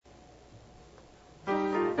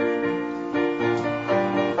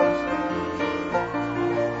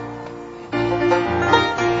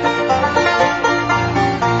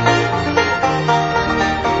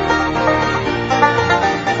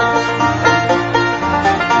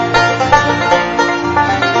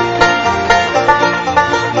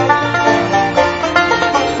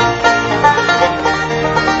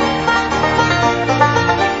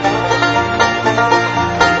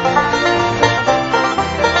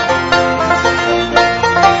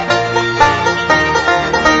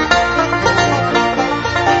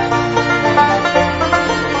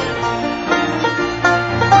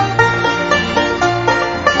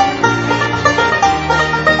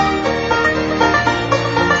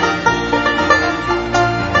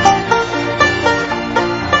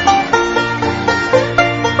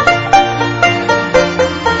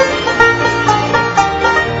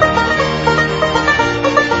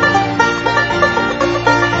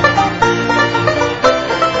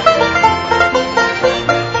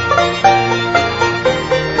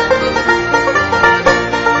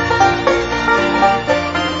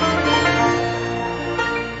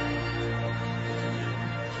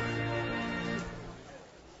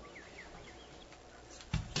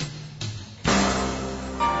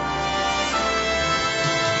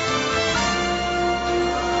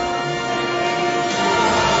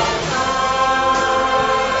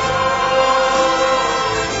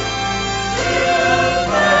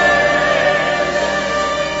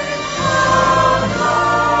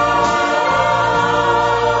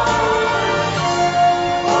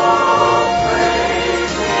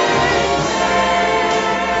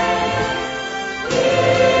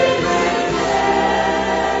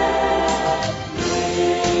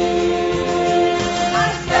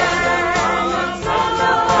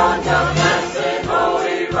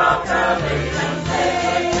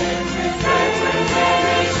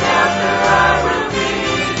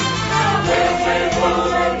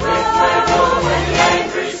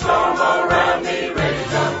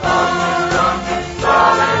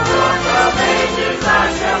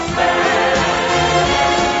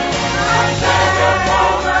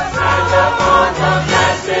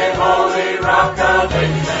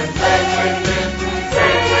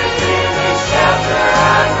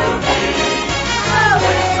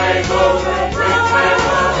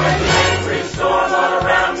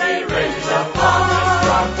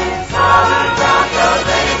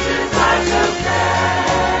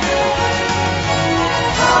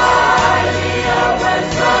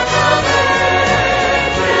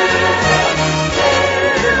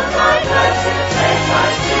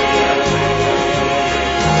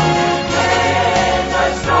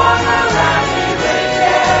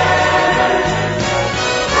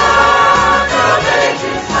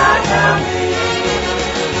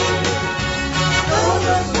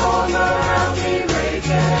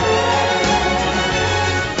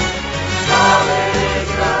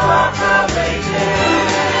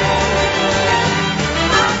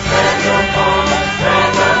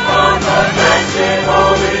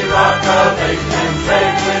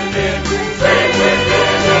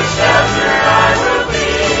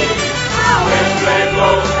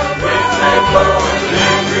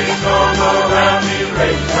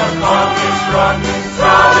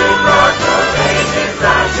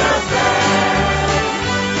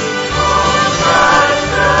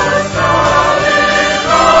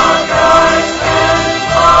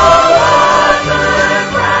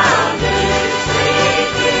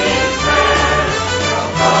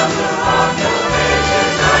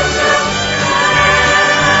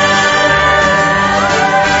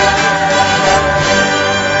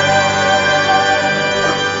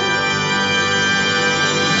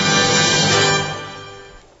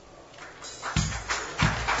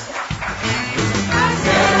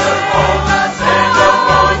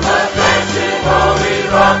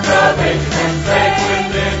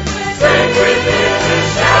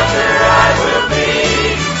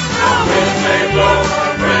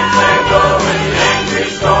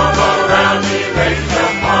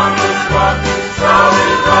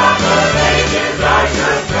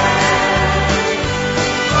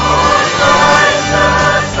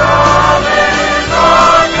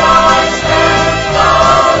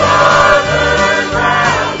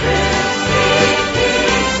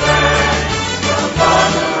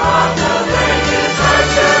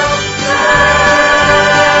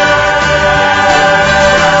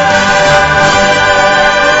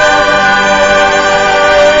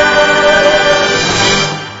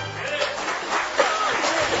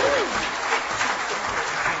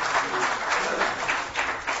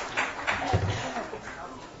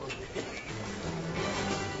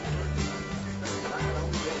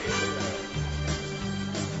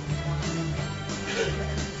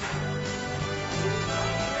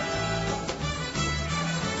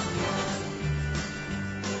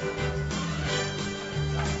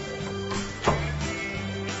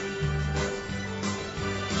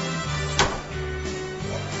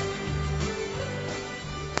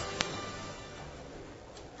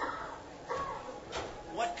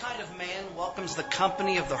welcomes the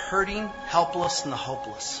company of the hurting, helpless, and the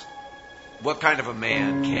hopeless? What kind of a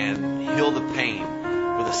man can heal the pain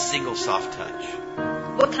with a single soft touch?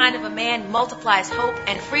 What kind of a man multiplies hope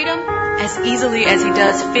and freedom as easily as he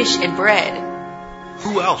does fish and bread?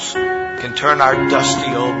 Who else can turn our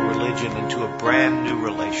dusty old religion into a brand new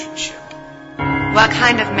relationship? What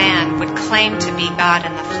kind of man would claim to be God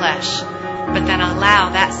in the flesh, but then allow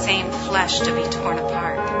that same flesh to be torn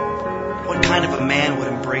apart? What kind of a man would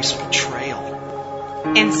embrace betrayal,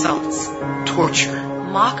 insults, torture,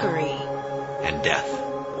 mockery, and death,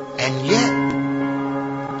 and yet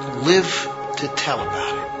live to tell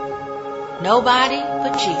about it? Nobody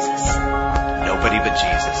but Jesus. Nobody but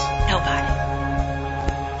Jesus. Nobody.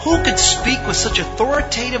 Who could speak with such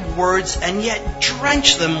authoritative words and yet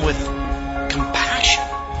drench them with compassion?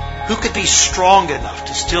 Who could be strong enough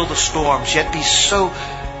to still the storms, yet be so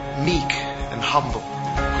meek and humble?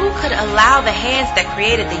 Who could allow the hands that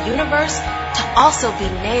created the universe to also be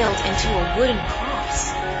nailed into a wooden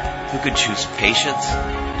cross? Who could choose patience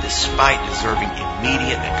despite deserving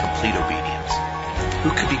immediate and complete obedience? Who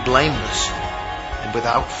could be blameless and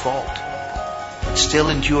without fault, but still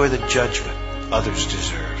endure the judgment others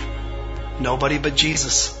deserve? Nobody but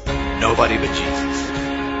Jesus. Nobody but Jesus.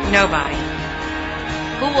 Nobody.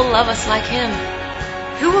 Who will love us like him?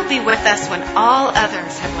 Who will be with us when all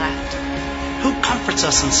others have left? Who comforts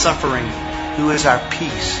us in suffering? Who is our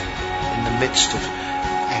peace in the midst of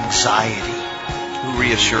anxiety? Who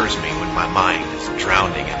reassures me when my mind is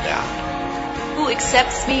drowning in doubt? Who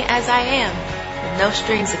accepts me as I am, with no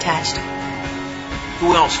strings attached?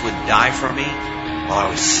 Who else would die for me while I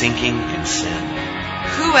was sinking in sin?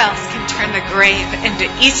 Who else can turn the grave into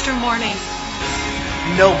Easter morning?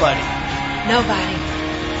 Nobody. Nobody.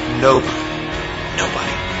 Nobody.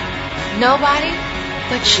 Nobody. Nobody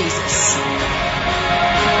but Jesus.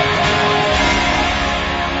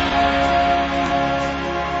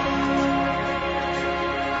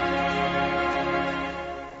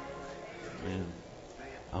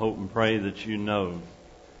 I hope and pray that you know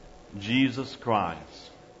Jesus Christ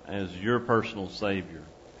as your personal Savior.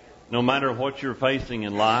 No matter what you're facing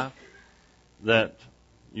in life, that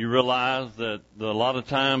you realize that a lot of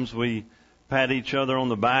times we pat each other on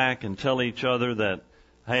the back and tell each other that,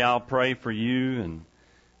 hey, I'll pray for you, and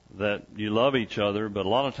that you love each other, but a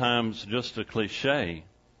lot of times just a cliche.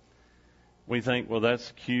 We think, well,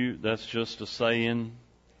 that's cute, that's just a saying.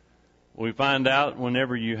 We find out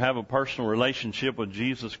whenever you have a personal relationship with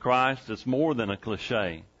Jesus Christ, it's more than a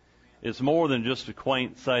cliche. It's more than just a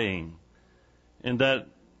quaint saying. And that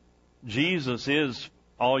Jesus is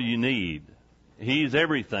all you need. He's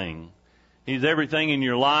everything. He's everything in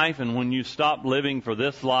your life, and when you stop living for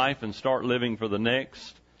this life and start living for the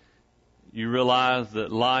next, you realize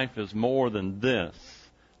that life is more than this.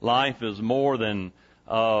 Life is more than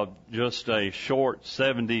just a short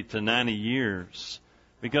 70 to 90 years.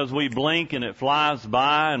 Because we blink and it flies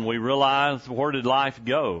by and we realize, where did life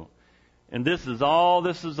go? And this is all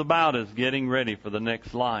this is about, is getting ready for the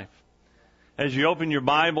next life. As you open your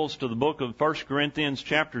Bibles to the book of 1 Corinthians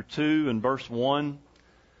chapter 2 and verse 1,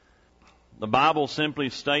 the Bible simply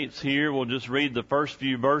states here, we'll just read the first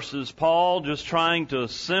few verses, Paul just trying to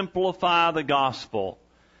simplify the gospel.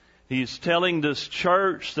 He's telling this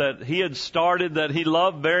church that he had started, that he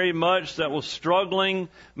loved very much, that was struggling.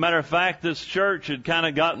 Matter of fact, this church had kind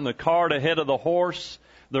of gotten the cart ahead of the horse.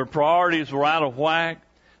 Their priorities were out of whack.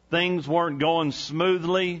 Things weren't going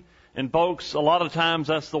smoothly. And folks, a lot of times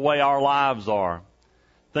that's the way our lives are.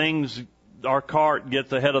 Our cart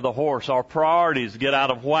gets ahead of the horse. Our priorities get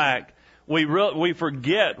out of whack. We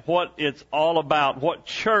forget what it's all about, what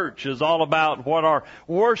church is all about, what our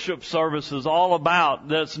worship service is all about.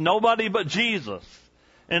 That's nobody but Jesus.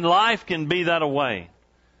 And life can be that way.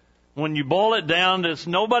 When you boil it down, it's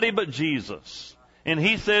nobody but Jesus. And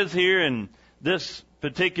he says here in this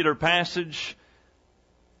particular passage,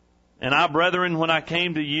 "And I, brethren, when I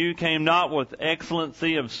came to you, came not with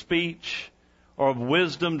excellency of speech or of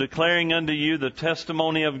wisdom, declaring unto you the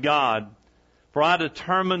testimony of God. For I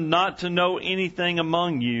determined not to know anything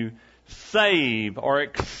among you, save or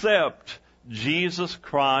except Jesus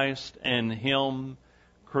Christ and Him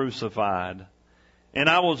crucified. And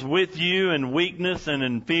I was with you in weakness and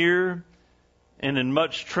in fear and in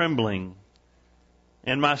much trembling.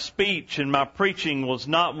 And my speech and my preaching was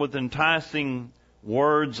not with enticing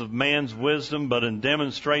words of man's wisdom, but in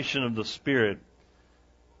demonstration of the Spirit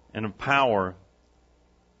and of power,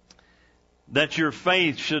 that your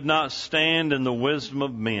faith should not stand in the wisdom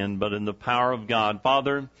of men, but in the power of God."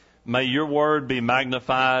 Father, may your word be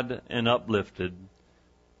magnified and uplifted.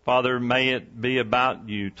 Father, may it be about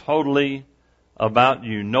you, totally about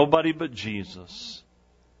you, nobody but Jesus.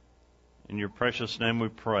 In your precious name we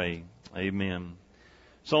pray. Amen.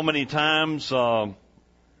 So many times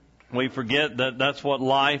we forget that that's what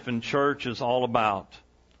life and church is all about.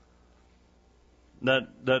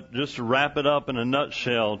 That just to wrap it up in a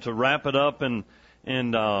nutshell, to wrap it up and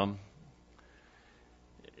isn't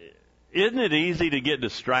it easy to get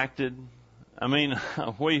distracted? I mean,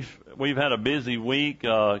 we've had a busy week.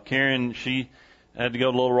 Karen, she had to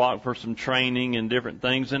go to Little Rock for some training and different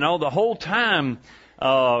things, and the whole time,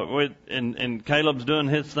 and Caleb's doing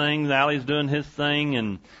his thing, Allie's doing his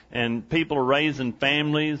thing, and people are raising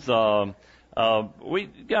families.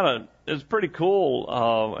 It's pretty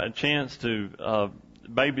cool, a chance to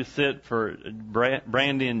babysit for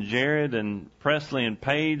Brandy and Jared and Presley and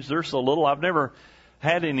Paige. They're so little. I've never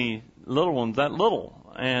had any little ones that little.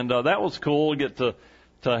 And that was cool to get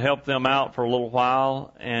to help them out for a little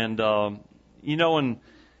while. And and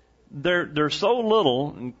they're so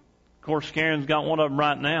little, and of course Karen's got one of them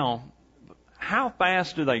right now. How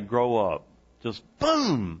fast do they grow up? Just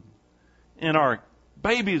boom! And our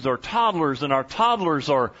babies are toddlers, and our toddlers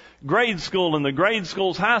are grade school, and the grade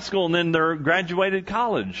school's high school, and then they're graduated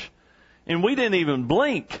college. And we didn't even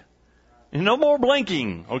blink. And no more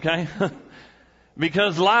blinking, okay?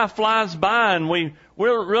 Because life flies by, and we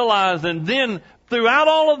realize, and then throughout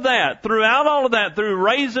all of that, through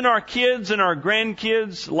raising our kids and our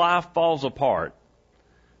grandkids, life falls apart.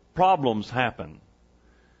 Problems happen.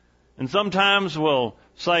 And sometimes we'll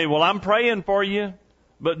say, well, I'm praying for you.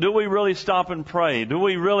 But do we really stop and pray?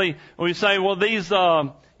 We say, well, these,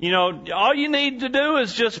 all you need to do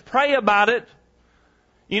is just pray about it.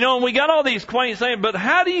 And we got all these quaint sayings, but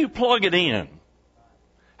how do you plug it in?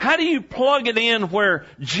 How do you plug it in where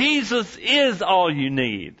Jesus is all you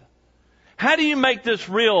need? How do you make this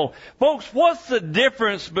real? Folks, what's the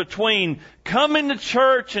difference between coming to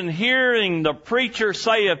church and hearing the preacher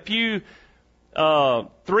say a few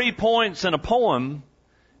 3 points in a poem,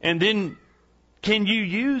 and then can you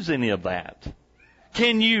use any of that?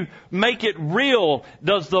 Can you make it real?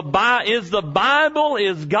 Is the Bible,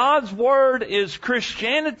 is God's Word, is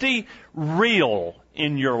Christianity real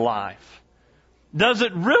in your life? Does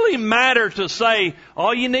it really matter to say,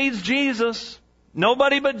 all you need is Jesus?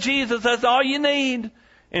 Nobody but Jesus, that's all you need.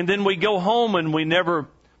 And then we go home and we never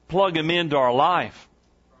plug Him into our life.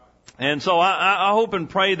 And so I hope and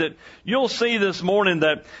pray that you'll see this morning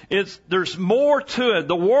that there's more to it.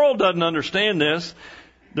 The world doesn't understand this.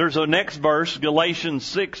 There's a next verse, Galatians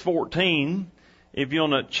 6:14. If you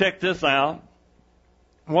want to check this out.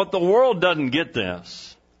 What the world doesn't get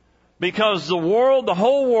this. Because the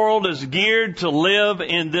whole world is geared to live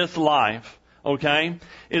in this life okay,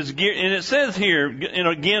 and it says here, and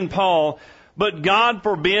again Paul, but God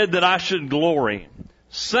forbid that I should glory,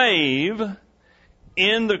 save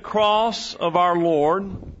in the cross of our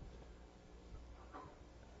Lord,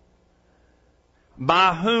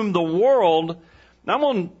 by whom the world,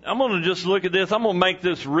 now I'm going to just look at this, I'm going to make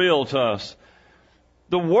this real to us.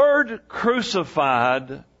 The word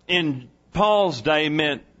crucified in Paul's day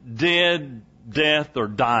meant dead, death, or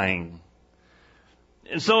dying.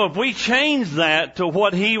 And so if we change that to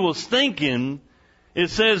what he was thinking, it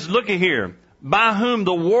says, look at here, by whom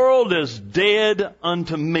the world is dead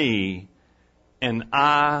unto me, and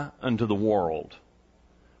I unto the world.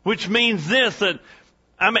 Which means this, that,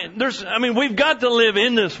 we've got to live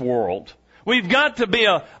in this world. We've got to be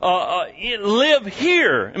live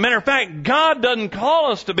here. As a matter of fact, God doesn't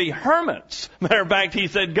call us to be hermits. Matter of fact, He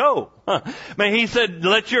said, go. He said,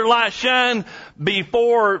 let your light shine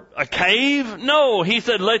before a cave. No, He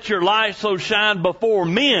said, let your light so shine before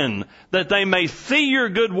men that they may see your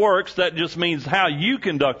good works. That just means how you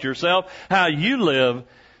conduct yourself, how you live.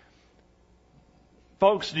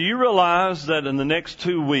 Folks, do you realize that in the next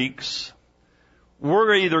 2 weeks,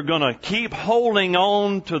 we're either going to keep holding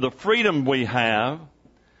on to the freedom we have.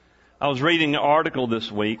 I was reading an article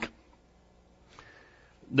this week.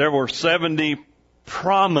 There were 70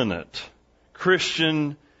 prominent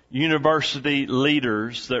Christian university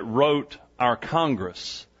leaders that wrote our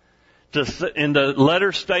Congress. And the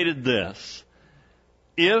letter stated this: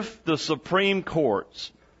 if the Supreme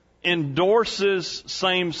Court endorses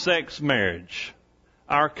same-sex marriage,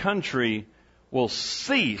 our country will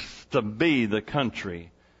cease to be the country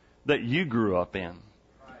that you grew up in.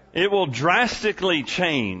 It will drastically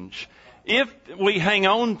change. If we hang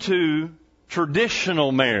on to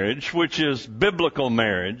traditional marriage, which is biblical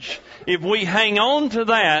marriage, if we hang on to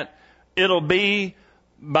that, it'll be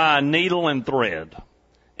by needle and thread.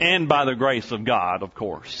 And by the grace of God, of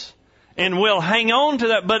course. And we'll hang on to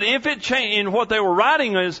that. But if it change, and what they were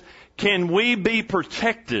writing is, can we be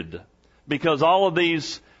protected? Because all of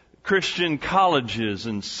these Christian colleges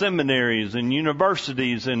and seminaries and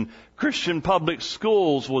universities and Christian public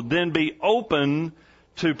schools would then be open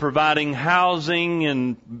to providing housing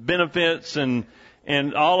and benefits and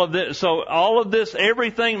all of this. So all of this,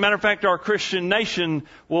 everything, matter of fact, our Christian nation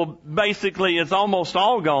will basically, it's almost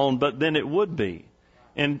all gone, but then it would be.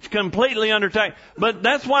 And completely undertaken. But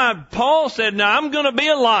that's why Paul said, now I'm going to be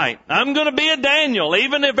a light. I'm going to be a Daniel.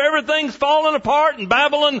 Even if everything's falling apart and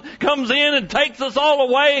Babylon comes in and takes us all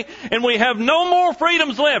away and we have no more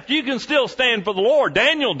freedoms left, you can still stand for the Lord.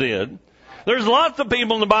 Daniel did. There's lots of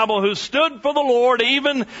people in the Bible who stood for the Lord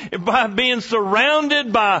even by being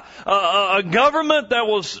surrounded by a government that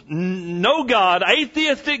was no God,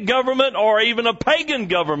 atheistic government, or even a pagan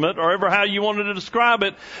government, or ever how you wanted to describe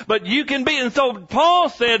it. But you can be, and so Paul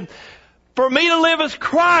said, for me to live is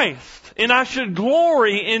Christ, and I should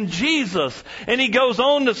glory in Jesus. And he goes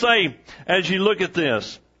on to say, as you look at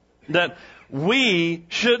this, that we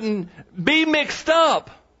shouldn't be mixed up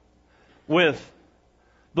with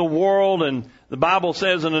the world. And the Bible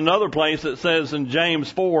says in another place, it says in James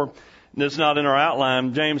 4, and it's not in our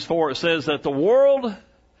outline, James 4, it says that the world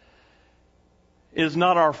is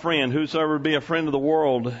not our friend. Whosoever be a friend of the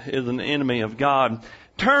world is an enemy of God.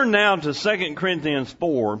 Turn now to 2 Corinthians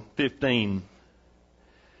 4:15.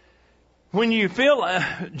 When you feel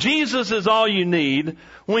Jesus is all you need,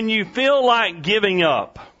 when you feel like giving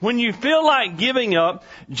up,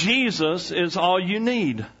 Jesus is all you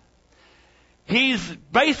need. He's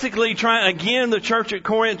basically trying, again, the church at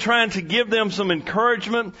Corinth, trying to give them some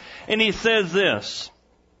encouragement. And he says this: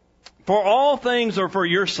 for all things are for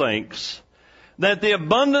your sakes, that the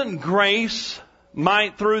abundant grace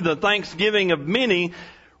might through the thanksgiving of many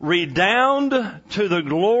redound to the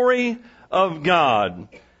glory of God.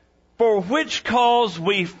 For which cause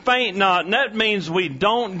we faint not. And that means we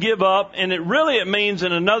don't give up. And it means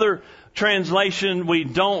in another translation, we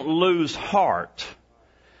don't lose heart.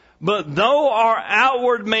 But though our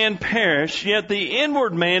outward man perish, yet the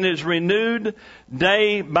inward man is renewed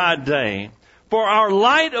day by day. For our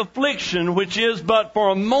light affliction, which is but for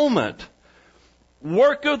a moment,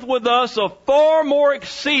 worketh with us a far more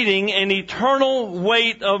exceeding and eternal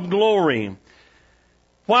weight of glory.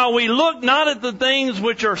 While we look not at the things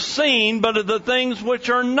which are seen, but at the things which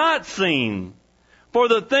are not seen. For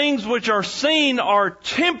the things which are seen are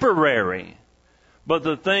temporary, but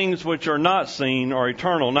the things which are not seen are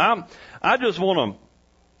eternal. Now, I just want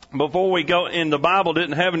to, before we go, and the Bible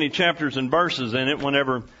didn't have any chapters and verses in it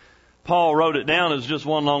whenever Paul wrote it down as just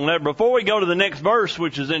one long letter. Before we go to the next verse,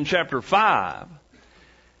 which is in chapter 5,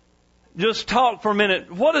 just talk for a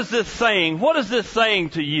minute. What is this saying? What is this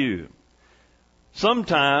saying to you?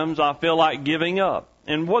 Sometimes I feel like giving up.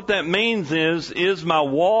 And what that means is my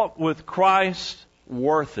walk with Christ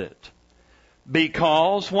worth it?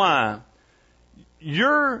 Because why?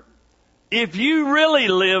 If you really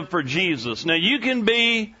live for Jesus, now you can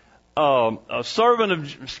be a servant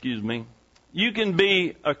of, you can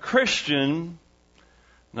be a Christian.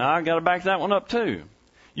 Now I got to back that one up too.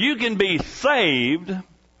 You can be saved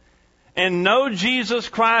and know Jesus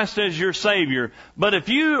Christ as your Savior. But if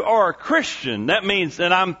you are a Christian, that means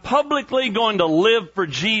that I'm publicly going to live for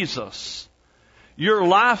Jesus. Your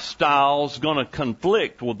lifestyle's going to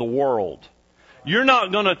conflict with the world. You're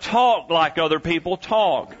not going to talk like other people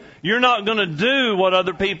talk. You're not going to do what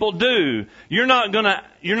other people do. You're not going to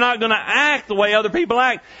act the way other people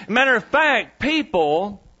act. Matter of fact,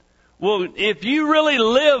 people will, if you really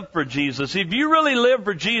live for Jesus,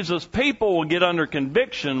 people will get under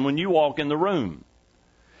conviction when you walk in the room.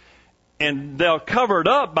 And they'll cover it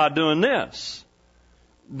up by doing this.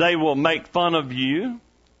 They will make fun of you.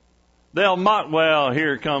 They'll mock, well,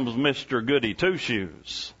 here comes Mr. Goody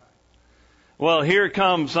Two-Shoes. Well, here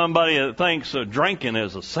comes somebody that thinks drinking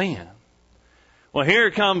is a sin. Well,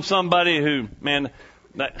 here comes somebody who,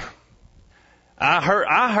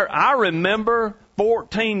 I remember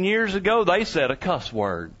 14 years ago they said a cuss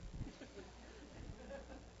word.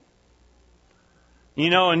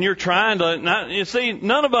 And you're trying to,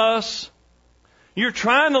 none of us, you're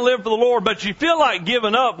trying to live for the Lord, but you feel like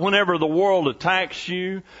giving up whenever the world attacks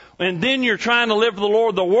you. And then you're trying to live for the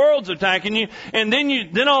Lord, the world's attacking you, and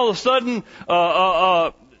then all of a sudden,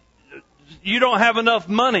 you don't have enough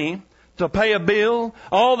money to pay a bill.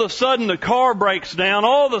 All of a sudden the car breaks down.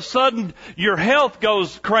 All of a sudden your health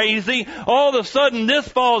goes crazy. All of a sudden this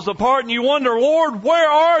falls apart and you wonder, Lord, where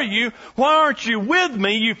are you? Why aren't you with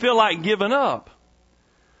me? You feel like giving up.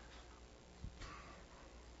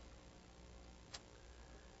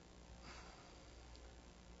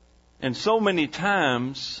 And so many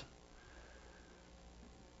times,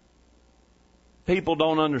 people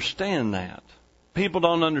don't understand that. People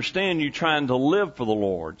don't understand you trying to live for the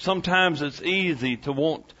Lord. Sometimes it's easy to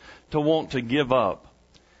want to give up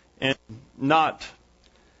and not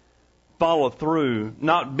follow through,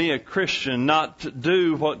 not be a Christian, not to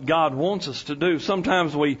do what God wants us to do.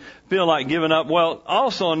 Sometimes we feel like giving up. Well,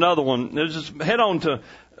 also another one. Just head on to,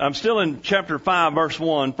 I'm still in chapter 5, verse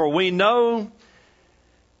 1. For we know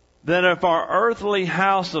that if our earthly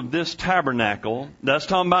house of this tabernacle, that's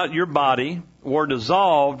talking about your body, were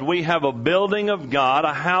dissolved, we have a building of God,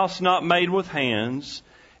 a house not made with hands,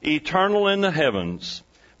 eternal in the heavens.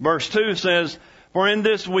 Verse 2 says, for in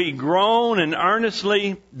this we groan and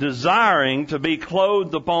earnestly desiring to be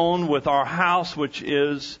clothed upon with our house which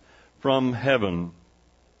is from heaven.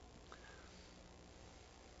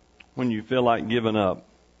 When you feel like giving up.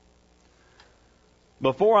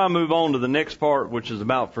 Before I move on to the next part, which is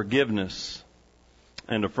about forgiveness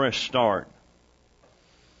and a fresh start,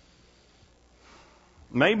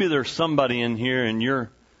 maybe there's somebody in here and you're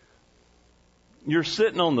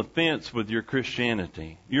sitting on the fence with your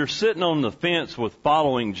Christianity. You're sitting on the fence with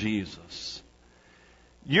following Jesus.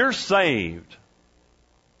 You're saved,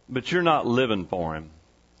 but you're not living for Him.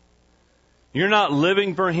 You're not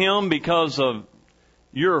living for Him because of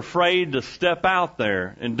you're afraid to step out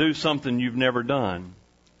there and do something you've never done.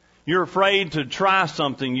 You're afraid to try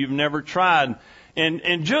something you've never tried.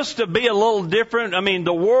 And just to be a little different,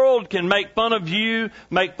 the world can make fun of you,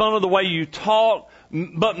 make fun of the way you talk,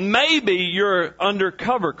 but maybe you're an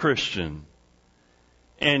undercover Christian.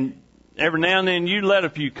 And every now and then you let a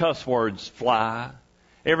few cuss words fly.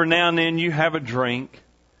 Every now and then you have a drink.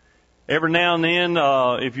 Every now and then,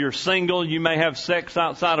 if you're single, you may have sex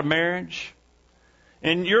outside of marriage.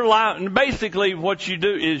 And your life, basically what you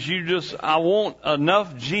do is I want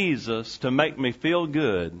enough Jesus to make me feel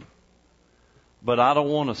good, but I don't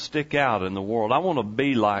want to stick out in the world. I want to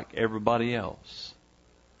be like everybody else.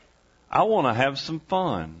 I want to have some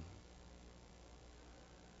fun.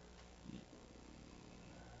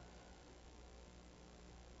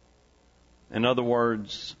 In other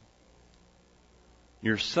words,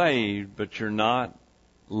 you're saved, but you're not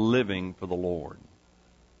living for the Lord.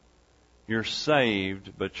 You're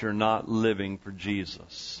saved, but you're not living for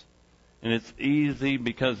Jesus. And it's easy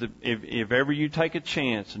because if ever you take a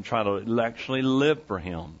chance and try to actually live for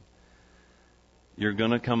Him, you're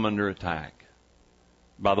going to come under attack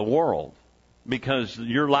by the world because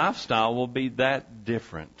your lifestyle will be that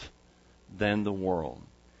different than the world.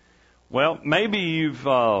 Well, maybe you've,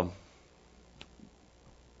 okay,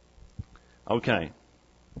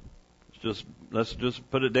 let's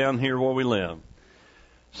just put it down here where we live.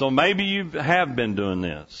 So maybe you have been doing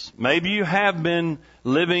this. Maybe you have been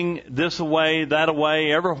living this way, that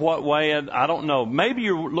way, ever what way, I don't know. Maybe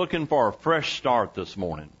you're looking for a fresh start this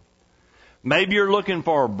morning. Maybe you're looking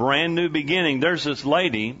for a brand new beginning. There's this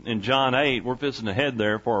lady in John 8. We're fixing to head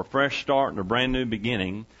there for a fresh start and a brand new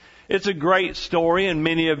beginning. It's a great story, and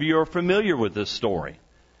many of you are familiar with this story.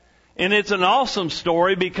 And it's an awesome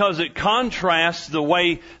story because it contrasts the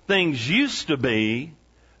way things used to be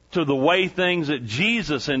to the way things that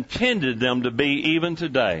Jesus intended them to be even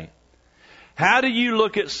today. How do you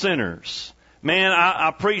look at sinners? Man,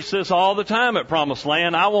 I preach this all the time at Promised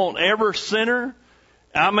Land. I want every sinner,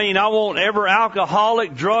 I want every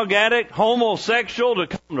alcoholic, drug addict, homosexual to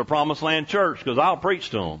come to Promised Land Church because I'll preach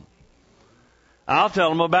to them. I'll tell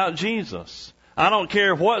them about Jesus. I don't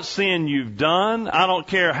care what sin you've done. I don't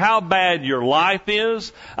care how bad your life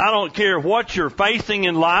is. I don't care what you're facing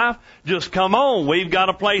in life. Just come on. We've got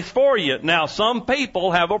a place for you. Now, some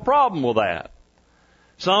people have a problem with that.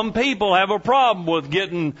 Some people have a problem with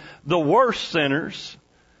getting the worst sinners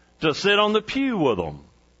to sit on the pew with them.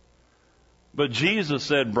 But Jesus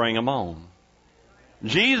said, bring them on.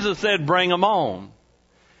 Jesus said, bring them on.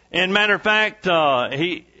 And matter of fact,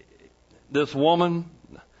 this woman,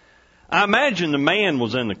 I imagine the man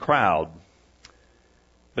was in the crowd,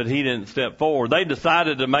 but he didn't step forward. They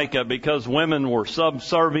decided to make up because women were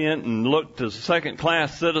subservient and looked as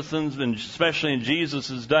second-class citizens, and especially in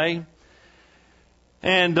Jesus' day.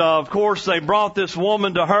 And, of course, they brought this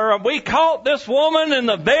woman to her. We caught this woman in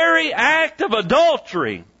the very act of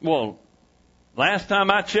adultery. Well, last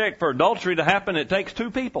time I checked, for adultery to happen, it takes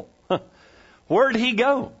two people. Where'd he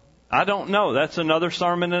go? I don't know. That's another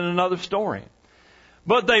sermon and another story.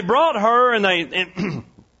 But they brought her and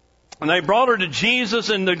they brought her to Jesus.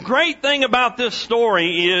 And the great thing about this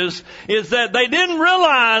story is that they didn't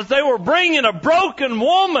realize they were bringing a broken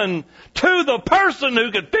woman to the person who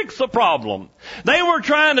could fix the problem. They were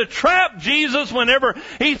trying to trap Jesus whenever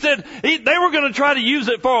he said they were going to try to use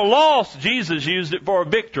it for a loss. Jesus used it for a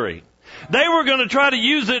victory. They were going to try to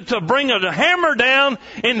use it to bring a hammer down,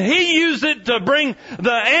 and he used it to bring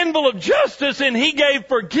the anvil of justice, and he gave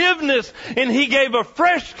forgiveness, and he gave a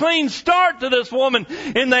fresh, clean start to this woman.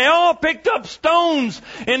 And they all picked up stones,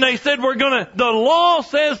 and they said, the law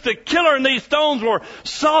says to kill her, and these stones were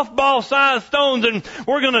softball-sized stones, and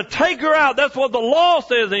we're going to take her out. That's what the law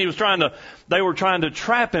says. And they were trying to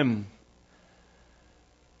trap him.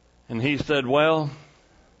 And he said, well,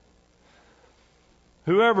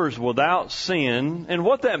 whoever's without sin, and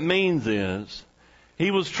what that means is, he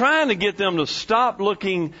was trying to get them to stop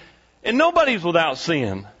looking, and nobody's without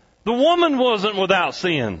sin. The woman wasn't without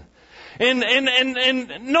sin. And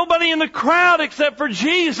nobody in the crowd except for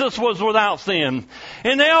Jesus was without sin.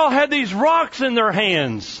 And they all had these rocks in their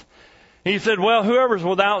hands. He said, well, whoever's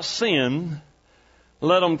without sin,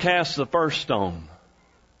 let them cast the first stone.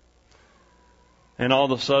 And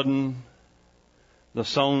all of a sudden, the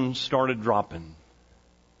stones started dropping.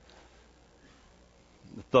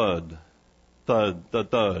 Thud, thud,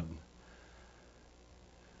 thud, thud.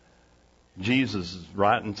 Jesus is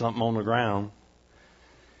writing something on the ground.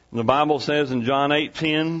 And the Bible says in John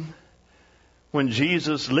 8:10, when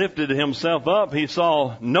Jesus lifted himself up, he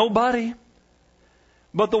saw nobody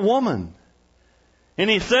but the woman. And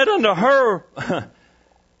he said unto her,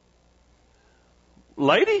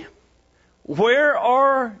 Lady, where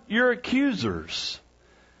are your accusers?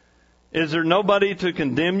 Is there nobody to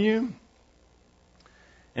condemn you?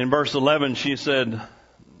 In verse 11, she said,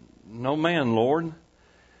 no man, Lord.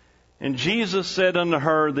 And Jesus said unto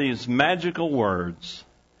her these magical words,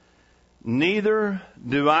 neither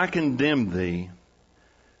do I condemn thee.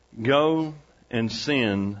 Go and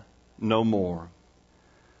sin no more.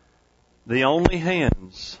 The only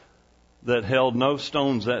hands that held no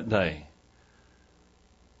stones that day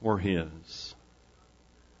were his.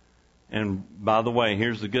 And by the way,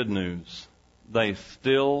 here's the good news. They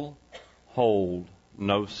still hold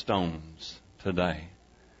no stones today.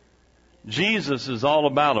 Jesus is all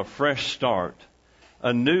about a fresh start,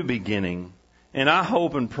 a new beginning. And I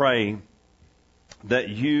hope and pray that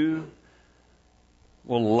you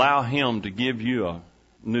will allow him to give you a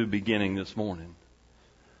new beginning this morning.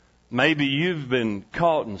 Maybe you've been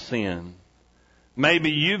caught in sin.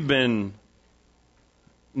 Maybe you've been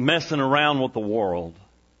messing around with the world.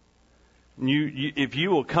 If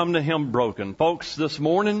you will come to him broken. Folks, this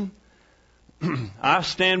morning, I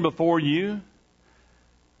stand before you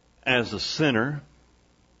as a sinner,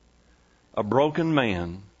 a broken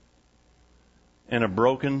man, and a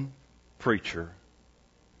broken preacher.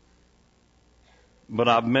 But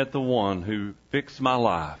I've met the one who fixed my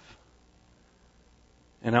life.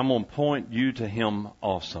 And I'm going to point you to him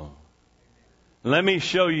also. Let me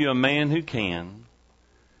show you a man who can.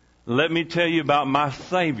 Let me tell you about my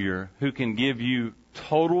Savior who can give you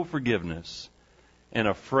total forgiveness and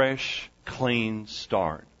a fresh, clean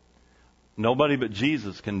start. Nobody but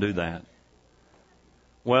Jesus can do that.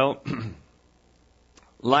 Well,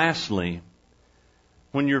 lastly,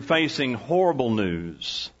 when you're facing horrible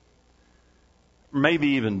news, maybe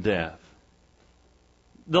even death.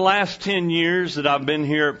 The last 10 years that I've been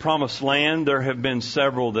here at Promised Land, there have been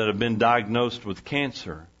several that have been diagnosed with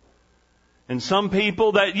cancer. And some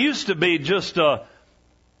people, that used to be just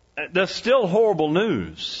that's still horrible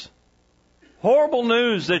news. Horrible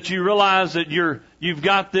news that you realize that you've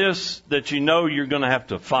got this, that you know you're going to have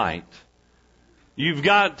to fight. You've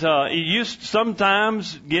got,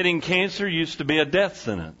 sometimes getting cancer used to be a death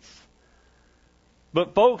sentence.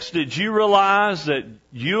 But folks, did you realize that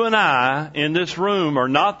you and I in this room are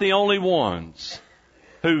not the only ones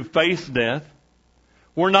who face death?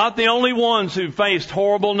 We're not the only ones who faced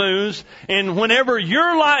horrible news. And whenever if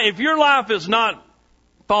your life is not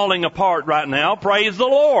falling apart right now, praise the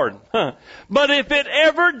Lord. But if it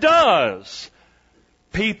ever does,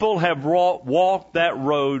 people have walked that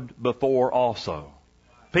road before also.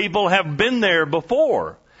 People have been there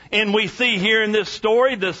before. And we see here in this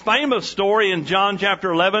story, this famous story in John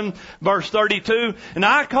chapter 11, verse 32. And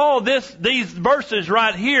I call these verses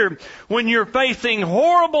right here, when you're facing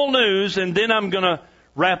horrible news, and then I'm going to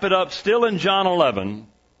wrap it up still in John 11,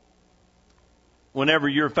 whenever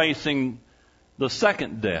you're facing the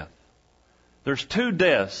second death. There's two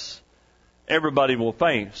deaths everybody will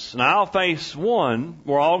face. And I'll face one.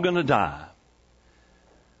 We're all going to die.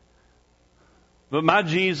 But my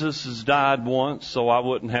Jesus has died once, so I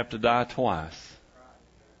wouldn't have to die twice.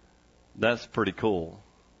 That's pretty cool.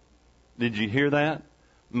 Did you hear that?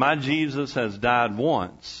 My Jesus has died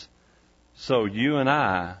once, so you and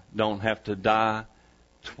I don't have to die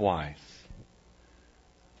twice.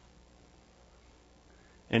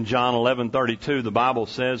 In John 11:32, the Bible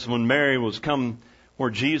says, when Mary was come where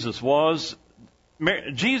Jesus was,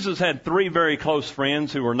 Jesus had three very close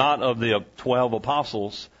friends who were not of the 12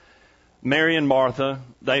 apostles. Mary and Martha,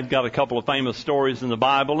 they've got a couple of famous stories in the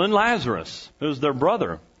Bible, and Lazarus, who's their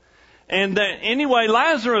brother. And anyway,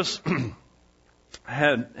 Lazarus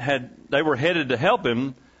they were headed to help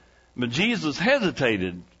him, but Jesus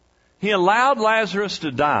hesitated. He allowed Lazarus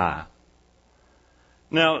to die.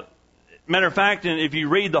 Now, matter of fact, if you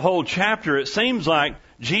read the whole chapter, it seems like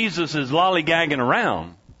Jesus is lollygagging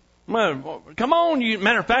around. Well, come on.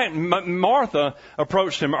 Matter of fact, Martha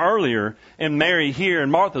approached him earlier, and Mary here, and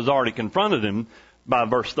Martha's already confronted him by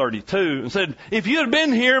verse 32 and said, if you had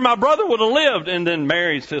been here, my brother would have lived. And then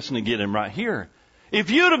Mary's fixing to get him right here.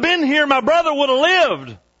 If you'd have been here, my brother would have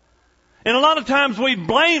lived. And a lot of times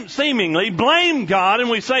we seemingly blame God, and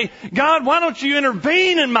we say, God, why don't you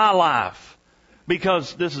intervene in my life?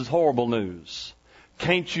 Because this is horrible news.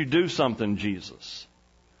 Can't you do something, Jesus?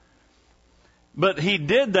 But he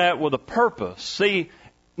did that with a purpose. See,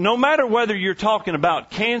 no matter whether you're talking about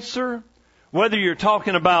cancer, whether you're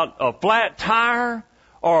talking about a flat tire,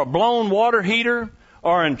 or a blown water heater,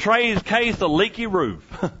 or in Trey's case, a leaky roof.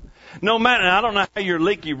 No matter, I don't know how your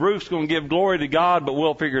leaky roof's going to give glory to God, but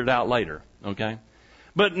we'll figure it out later, okay?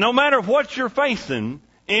 But no matter what you're facing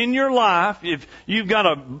in your life, if you've got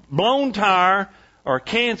a blown tire or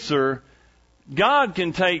cancer, God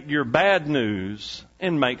can take your bad news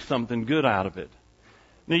and make something good out of it.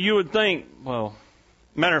 Now you would think, well,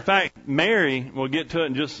 matter of fact, Mary, we'll get to it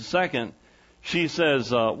in just a second, she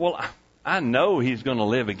says, well, I know he's going to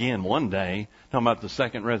live again one day. Talking about the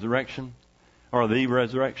second resurrection, or the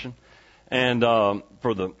resurrection, and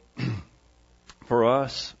for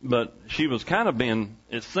us. But she was kind of being,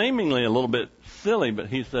 it's seemingly a little bit silly, but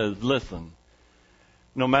he says, listen,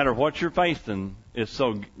 no matter what you're facing, it's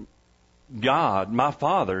so God, my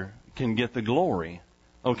Father, can get the glory.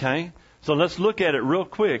 Okay? So let's look at it real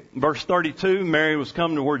quick. Verse 32, Mary was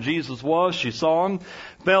come to where Jesus was. She saw him,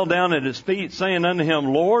 fell down at his feet, saying unto him,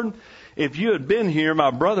 Lord, if you had been here,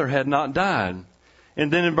 my brother had not died.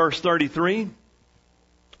 And then in verse 33,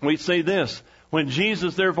 we see this. When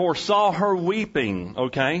Jesus therefore saw her weeping,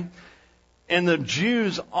 okay, and the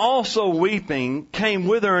Jews also weeping came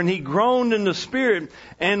with her, and he groaned in the spirit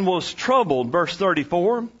and was troubled. Verse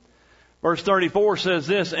 34. Verse 34 says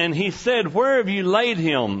this, and he said, where have you laid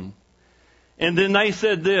him? And then they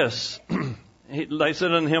said this. They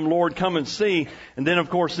said unto him, Lord, come and see. And then,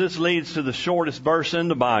 of course, this leads to the shortest verse in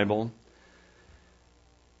the Bible.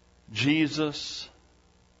 Jesus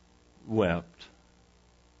wept.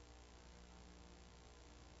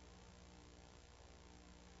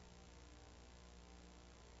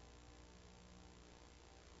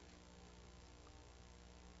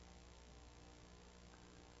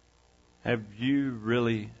 Have you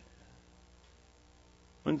really...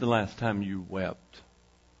 When's the last time you wept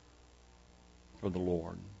for the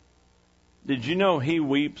Lord? Did you know He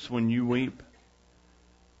weeps when you weep?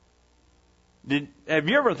 Have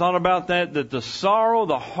you ever thought about that? That the sorrow,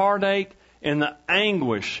 the heartache, and the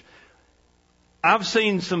anguish. I've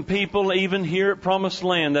seen some people, even here at Promised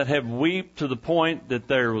Land, that have wept to the point that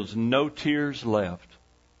there was no tears left.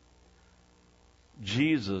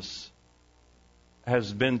 Jesus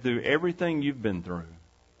has been through everything you've been through.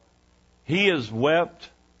 He has wept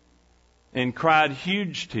and cried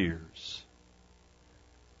huge tears.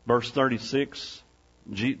 Verse 36,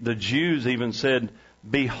 the Jews even said,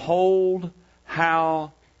 "Behold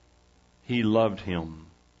how He loved Him."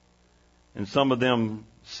 And some of them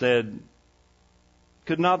said,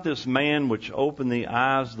 "Could not this man which opened the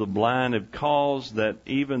eyes of the blind have caused that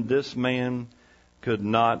even this man could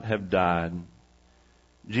not have died?"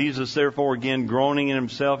 Jesus, therefore, again groaning in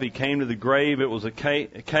Himself, He came to the grave. It was a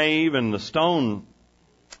cave, and the stone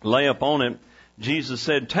lay upon it. Jesus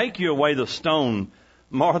said, "Take you away the stone."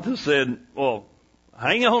 Martha said, "Well,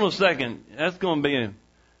 hang on a second. That's going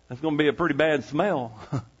to be a pretty bad smell."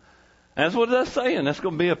 That's what that's saying. That's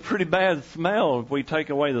going to be a pretty bad smell if we take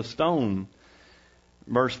away the stone.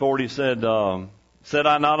 Verse 40 said, "Said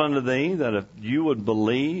I not unto thee that if you would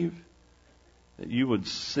believe, that you would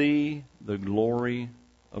see the glory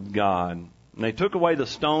of God?" And they took away the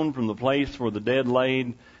stone from the place where the dead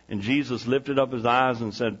laid, and Jesus lifted up His eyes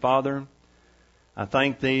and said, "Father, I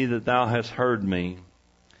thank Thee that Thou hast heard me."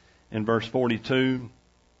 In verse 42,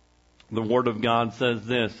 the Word of God says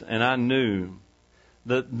this, "And I knew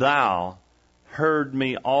that Thou heard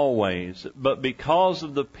me always, but because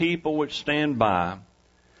of the people which stand by,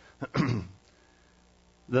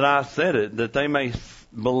 that I said it, that they may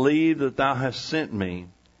believe that Thou hast sent me."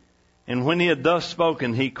 And when He had thus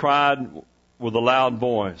spoken, He cried with a loud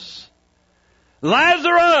voice,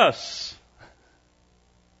 "Lazarus,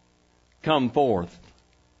 come forth."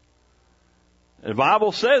 The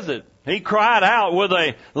Bible says it. He cried out with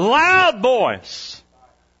a loud voice,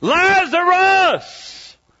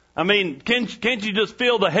 "Lazarus!" I mean, can't you just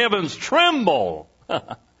feel the heavens tremble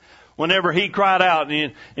whenever He cried out?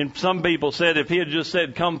 And some people said if He had just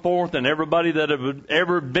said, "Come forth," and everybody that had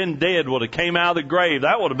ever been dead would have came out of the grave,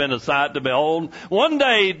 that would have been a sight to behold. One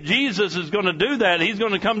day Jesus is going to do that. He's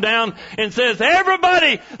going to come down and says,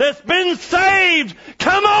 "Everybody that's been saved,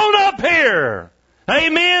 come on up here."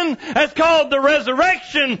 Amen. That's called the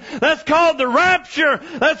resurrection. That's called the rapture.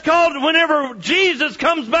 That's called whenever Jesus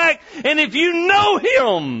comes back. And if you know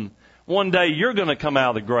Him, one day you're going to come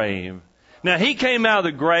out of the grave. Now, He came out of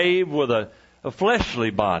the grave with a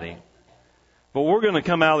fleshly body. But we're going to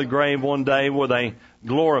come out of the grave one day with a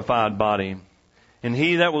glorified body. And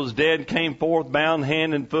he that was dead came forth bound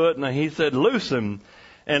hand and foot, and He said, "Loose him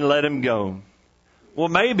and let him go." Well,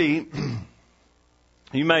 maybe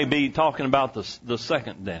you may be talking about the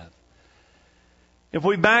second death. If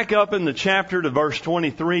we back up in the chapter to verse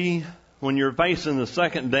 23, when you're facing the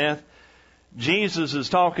second death, Jesus is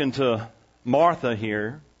talking to Martha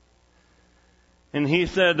here. And He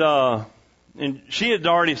said, and she had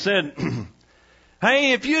already said,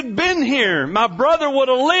 "Hey, if you'd been here, my brother would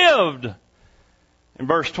have lived." In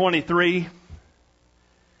verse 23,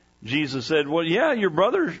 Jesus said, "Well, yeah, your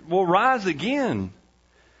brother will rise again."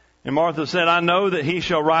 And Martha said, "I know that he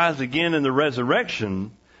shall rise again in the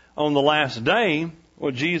resurrection on the last day."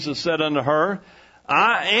 Well, Jesus said unto her,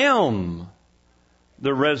 "I am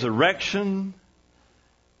the resurrection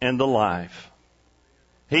and the life.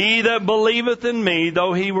 He that believeth in me,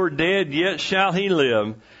 though he were dead, yet shall he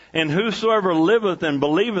live. And whosoever liveth and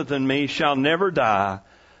believeth in me shall never die.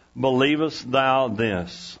 Believest thou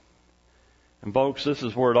this?" And folks, this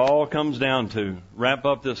is where it all comes down to. Wrap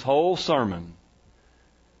up this whole sermon.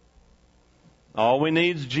 All we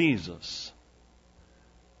need is Jesus.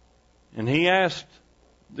 And He asked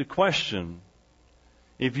the question,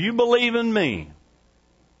 if you believe in me,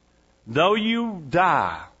 though you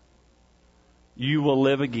die, you will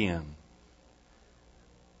live again.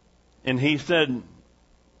 And He said,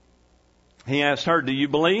 He asked her, "Do you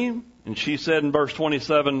believe?" And she said in verse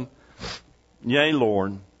 27, "Yea,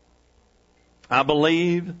 Lord, I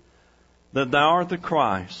believe that Thou art the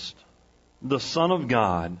Christ, the Son of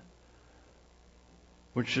God,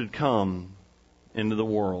 which should come into the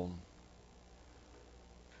world."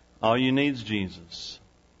 All you need is Jesus.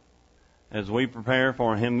 As we prepare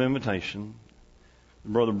for our hymn invitation,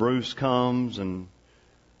 Brother Bruce comes and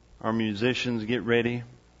our musicians get ready.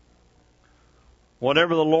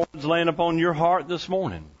 Whatever the Lord's laying upon your heart this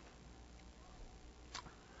morning,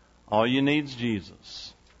 all you need is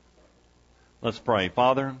Jesus. Let's pray.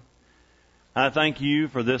 Father, I thank you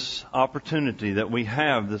for this opportunity that we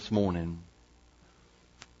have this morning.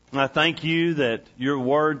 And I thank you that your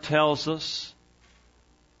word tells us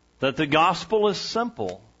that the gospel is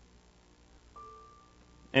simple.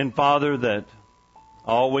 And Father, that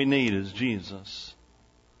all we need is Jesus.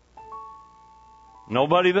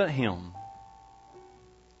 Nobody but Him.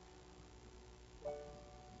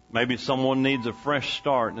 Maybe someone needs a fresh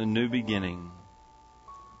start and a new beginning.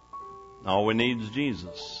 All we need is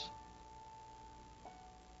Jesus.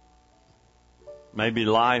 Maybe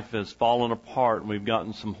life has fallen apart and we've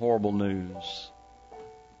gotten some horrible news.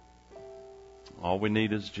 All we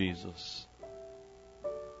need is Jesus.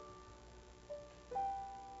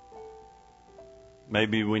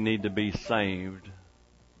 Maybe we need to be saved.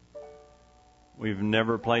 We've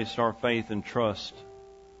never placed our faith and trust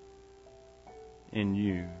in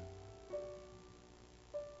you.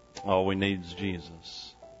 All we need is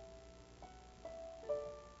Jesus.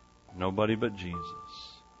 Nobody but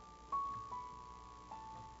Jesus.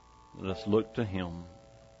 Let us look to Him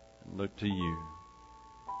and look to you.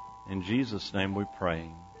 In Jesus' name we pray.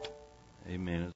 Amen.